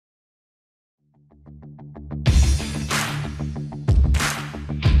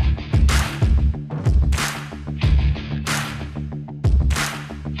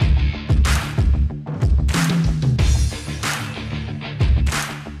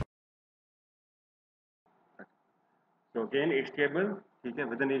So again, HTML, okay,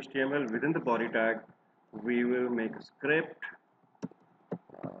 within HTML, within the body tag, we will make a script.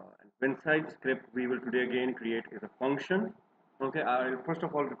 And inside script, we will today again create is a function. Okay, I'll first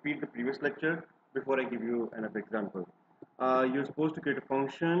of all repeat the previous lecture before I give you another example. You're supposed to create a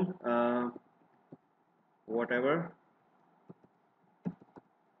function, whatever.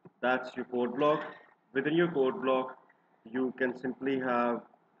 That's your code block. Within your code block, you can simply have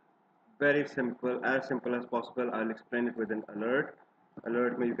very simple as possible. I'll explain it with an alert.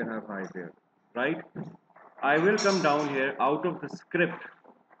 Alert may you can have hi there, right? I will come down here out of the script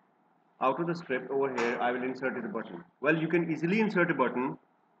over here. I will insert the button. Well, you can easily insert a button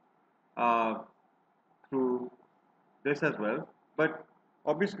uh, through this as well, but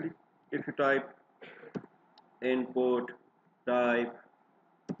obviously if you type input type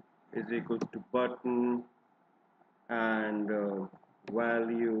is equals to button and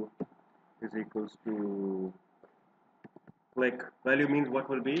value is equals to click. Value means what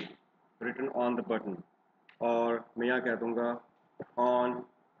will be written on the button, और मैं यहाँ कह दूँगा on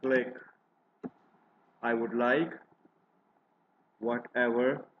click I would like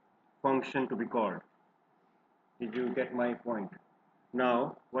whatever function to be called. Did you get my point?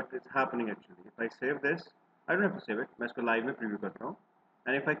 Now what is happening actually, if I save this, I don't have to save it, मैं इसको live में preview करता हूँ,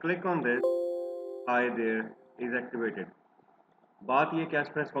 and if I click on this, hi there is activated. बात ये कि as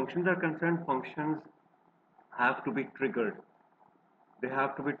far as functions are concerned, functions have to be triggered. They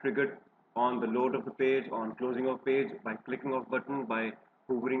have to be triggered on the load of the page, on closing of page, by clicking of button, by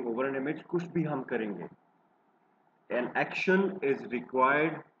hovering over an image. कुछ भी हम करेंगे. An action is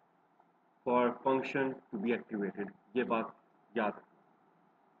required for function to be activated. ये बात याद रखना.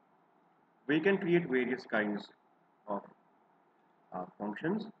 We can create various kinds of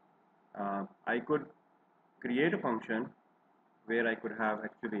functions. I could create a function where I could have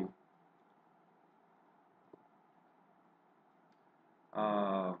actually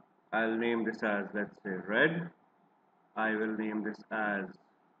I'll name this as, let's say, red. I will name this as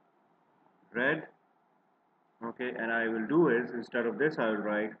red. Okay, and I will do is, instead of this, I will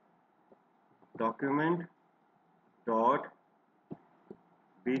write document dot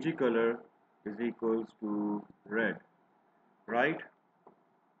bg color is equals to red. Right?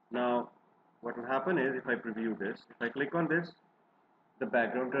 Now, what will happen is, if I preview this, if I click on this, the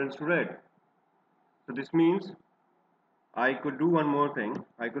background turns to red. So this means I could do one more thing.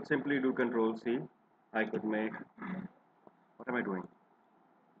 I could simply do Control C. I could make, what am I doing?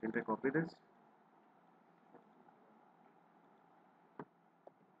 Didn't I copy this?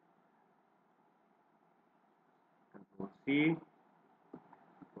 Control C.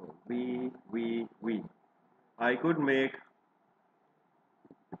 So V. I could make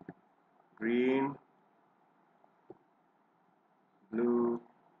green, blue,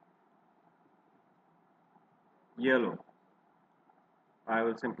 yellow. I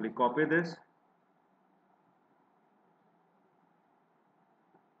will simply copy this.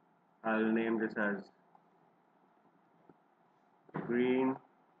 I'll name this as green.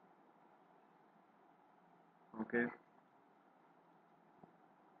 Okay.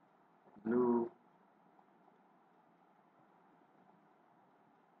 Blue,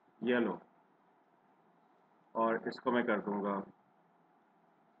 yellow. और इसको मैं कर दूंगा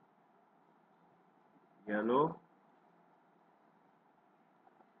yellow,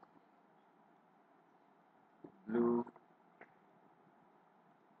 blue,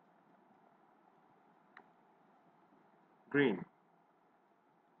 green.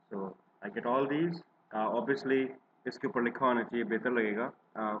 So I get all these. Obviously इसके ऊपर लिखा होना चाहिए, बेहतर लगेगा.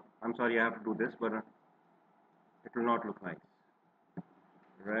 I'm sorry I have to do this, but it will not look nice.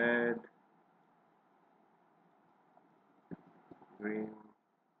 Red, green,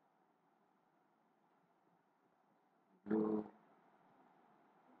 blue,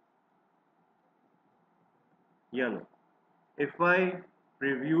 yellow. If I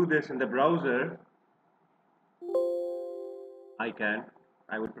preview this in the browser,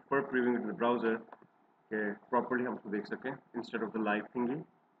 I would prefer previewing it in the browser कि properly हम उसको देख सकें instead of the live thingy. So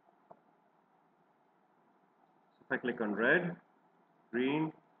if I click on red,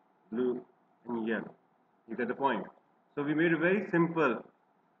 green, blue, and yellow, you get the point. So we made a very simple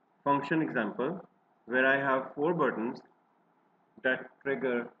function example where I have 4 buttons that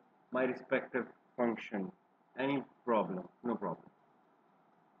trigger my respective function. Any problem? No problem.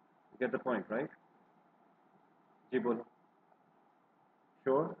 You get the point, right? जी बोलो.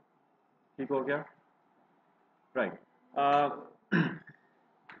 Sure? ठीक हो गया? Right.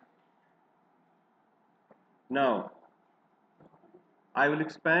 Now, I will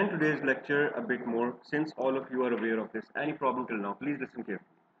expand today's lecture a bit more since all of you are aware of this. Any problem till now? Please listen carefully.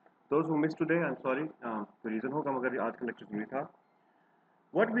 those who missed today, I'm sorry, कोई reason होगा मगर आज का lecture नहीं था.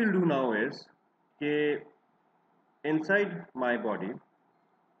 What we'll do now is कि inside my body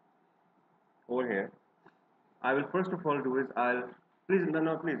over here, I will first of all do is I'll please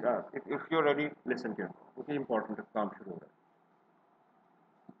no please if you're ready listen here. Okay, important काम शुरू हो रहा है.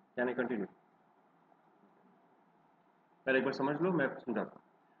 Can I continue? पहले एक बार समझ लो मैं समझाता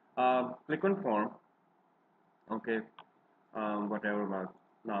हूँ. Click on form. Okay, whatever मैं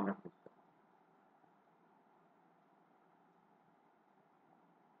नाम रख सकता हूँ.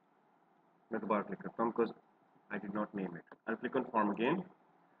 मैं दोबारा click करता हूँ because I did not name it. I'll click on form again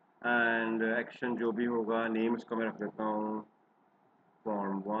and action जो भी होगा name इसका मैं रख देता हूँ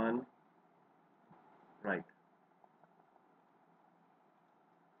form 1 right.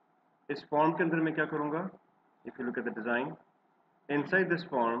 इस form के अंदर मैं क्या करूँगा? If you look at the design, inside this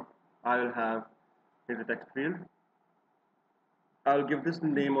form I will have here's a text field. I'll give this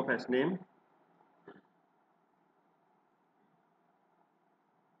name of S name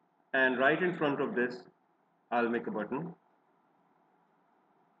and right in front of this I'll make a button.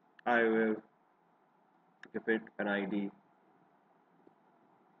 I will give it an ID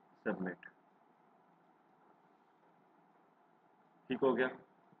submit. ठीक हो गया.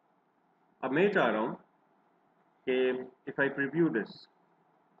 अब मैं चाह रहा हूँ कि if I preview this,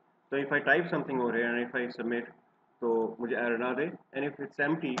 so if I type something over here and if I submit, तो मुझे error ना दे, and if it's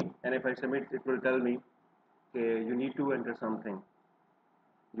empty and if I submit it will tell me कि you need to enter something,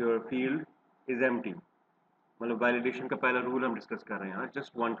 your field is empty. मतलब validation का पहला rule हम discuss कर रहे हैं.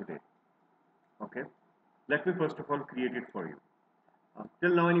 Just one today. Okay, let me first of all create it for you.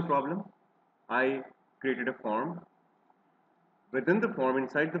 Till now any problem? I created a form. Within the form,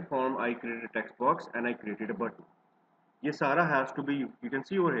 inside the form, I created a text box and I created a button. This Sara has to be, you can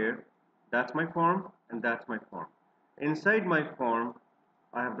see over here, that's my form and that's my form. Inside my form,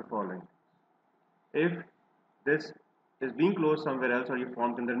 I have the following. If this is being closed somewhere else or your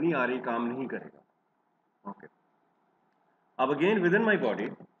form के अंदर नहीं आ रही, काम नहीं करेगा. Okay. अब again within my body,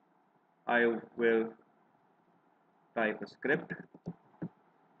 I will type a script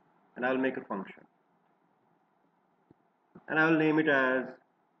and I will make a function. And I will name it as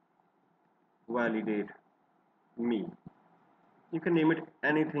validate me. You can name it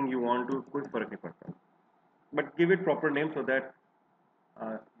anything you want to, कोई फर्क नहीं पड़ता. But give it proper name so that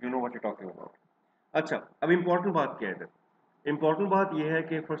you know what you're talking about. अच्छा, अब important बात क्या है इधर? Important बात ये है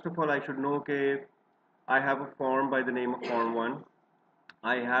कि first of all I should know कि I have a form by the name of form 1.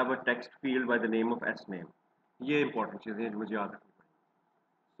 I have a text field by the name of S name. ये important चीज़ें हैं जो मुझे याद रखनी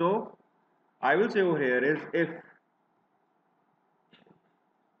पड़ेगी. So I will say over here is if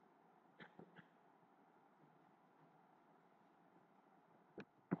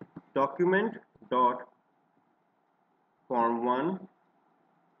document dot form1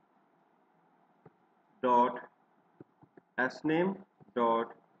 dot sname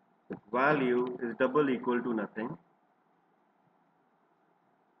dot value is double equal to nothing,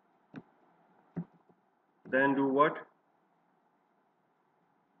 then do what?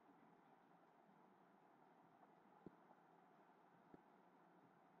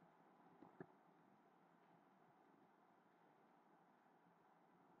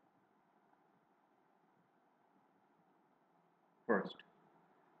 First.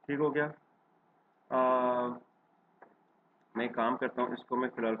 ठीक हो गया. मैं काम करता हूँ, इसको मैं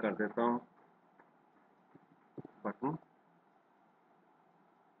फिलहाल कर देता हूँ button.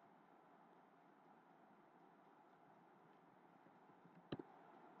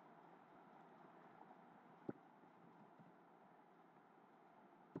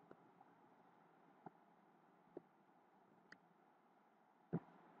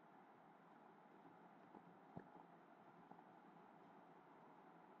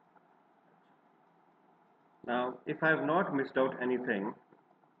 Now, if I have not missed out anything,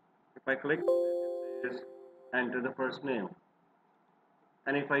 if I click on this, it says enter the first name.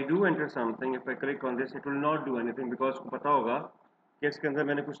 And if I do enter something, if I click on this, it will not do anything because पता होगा कि इसके अंदर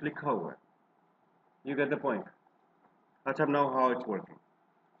मैंने कुछ लिखा हुआ है. You get the point? अच्छा, now how it's working?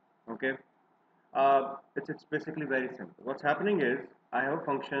 Okay, it's basically very simple. What's happening is I have a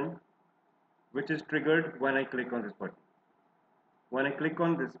function which is triggered when I click on this button. When I click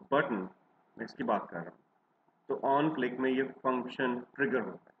on this button, मैं इसकी बात कर रहा हूँ. तो on click में ये function trigger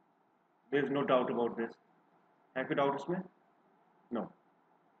होता है. There is no doubt about this. है कोई डाउट उसमें? नो.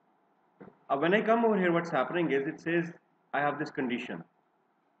 अब when I come over here what's happening is it says I have this condition,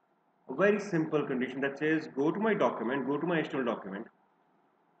 a very simple condition that says go to my document, go to my HTML document.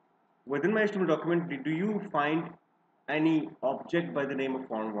 Within my HTML document, do you find any object by the name of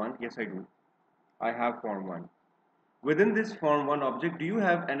form1? Yes, I do. I have form1. Within this form one object, do you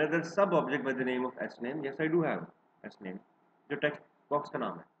have another sub object by the name of sname? Yes, I do have sname, जो text box का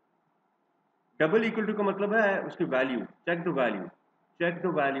नाम है. Double equal to का मतलब है उसकी value. Check the value. Check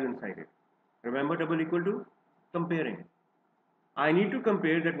the value inside it. Remember double equal to? Comparing. I need to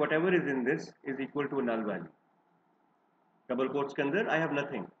compare that whatever is in this is equal to a null value. Double quotes के अंदर I have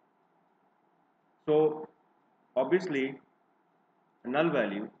nothing. So obviously a null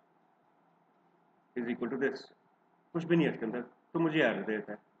value is equal to this. कुछ भी नहीं है इसके अंदर, तो मुझे एरर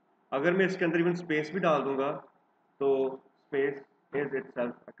देता है. अगर मैं इसके अंदर इवन स्पेस भी डाल दूंगा तो space is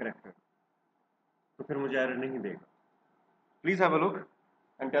itself a character, तो फिर मुझे एरर नहीं देगा. Please have a look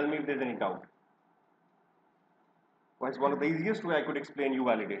and tell me if there is any doubt. Well, it's one of the easiest way I could explain you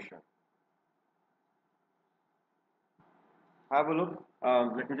validation. Have a look.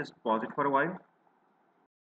 Let me just pause it for a while.